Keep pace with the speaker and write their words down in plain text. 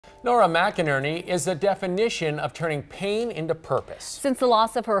Nora McInerny is the definition of turning pain into purpose. Since the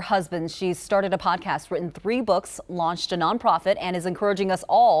loss of her husband, she's started a podcast, written 3 books, launched a nonprofit, and is encouraging us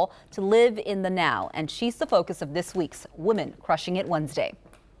all to live in the now. And she's the focus of this week's Women Crushing It Wednesday.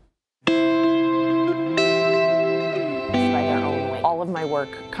 By their own way. All of my work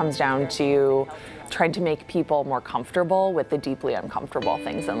comes down to trying to make people more comfortable with the deeply uncomfortable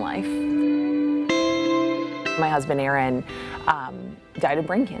things in life. My husband, Aaron, died of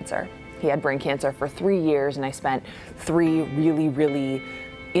brain cancer. He had brain cancer for 3 years, and I spent 3 really, really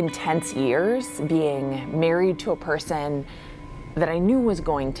intense years being married to a person that I knew was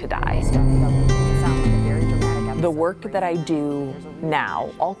going to die. The work that I do now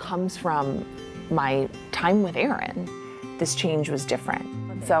all comes from my time with Aaron. This change was different.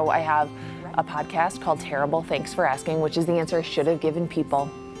 So I have a podcast called Terrible Thanks for Asking, which is the answer I should have given people.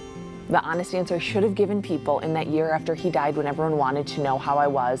 The honest answer I should have given people in that year after he died, when everyone wanted to know how I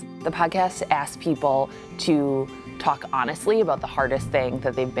was. The podcast asks people to talk honestly about the hardest thing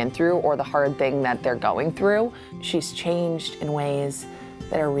that they've been through or the hard thing that they're going through. She's changed in ways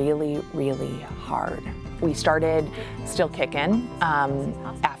that are really, really hard. We started Still Kickin'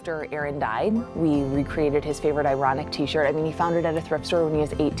 after Aaron died. We recreated his favorite ironic t-shirt. I mean, he found it at a thrift store when he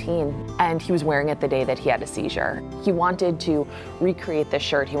was 18, and he was wearing it the day that he had a seizure. He wanted to recreate this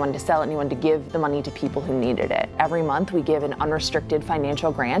shirt. He wanted to sell it, and he wanted to give the money to people who needed it. Every month, we give an unrestricted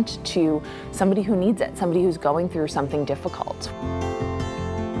financial grant to somebody who needs it, somebody who's going through something difficult.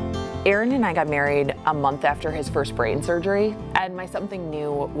 Aaron and I got married a month after his first brain surgery, and my something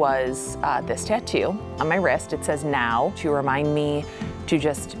new was this tattoo on my wrist. It says "Now" to remind me to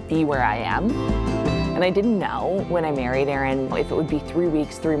just be where I am. And I didn't know when I married Aaron if it would be 3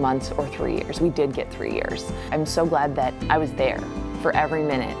 weeks, 3 months, or 3 years. We did get 3 years. I'm so glad that I was there for every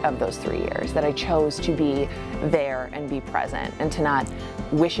minute of those 3 years, that I chose to be there and be present and to not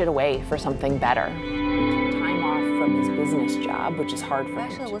wish it away for something better. Time off from his business job, which is hard for him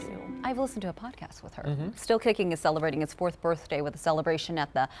to do. I've listened to a podcast with her. Still Kicking is celebrating its 4th birthday with a celebration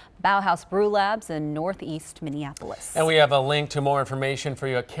at the Bauhaus Brew Labs in Northeast Minneapolis. And we have a link to more information for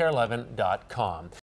you at care11.com.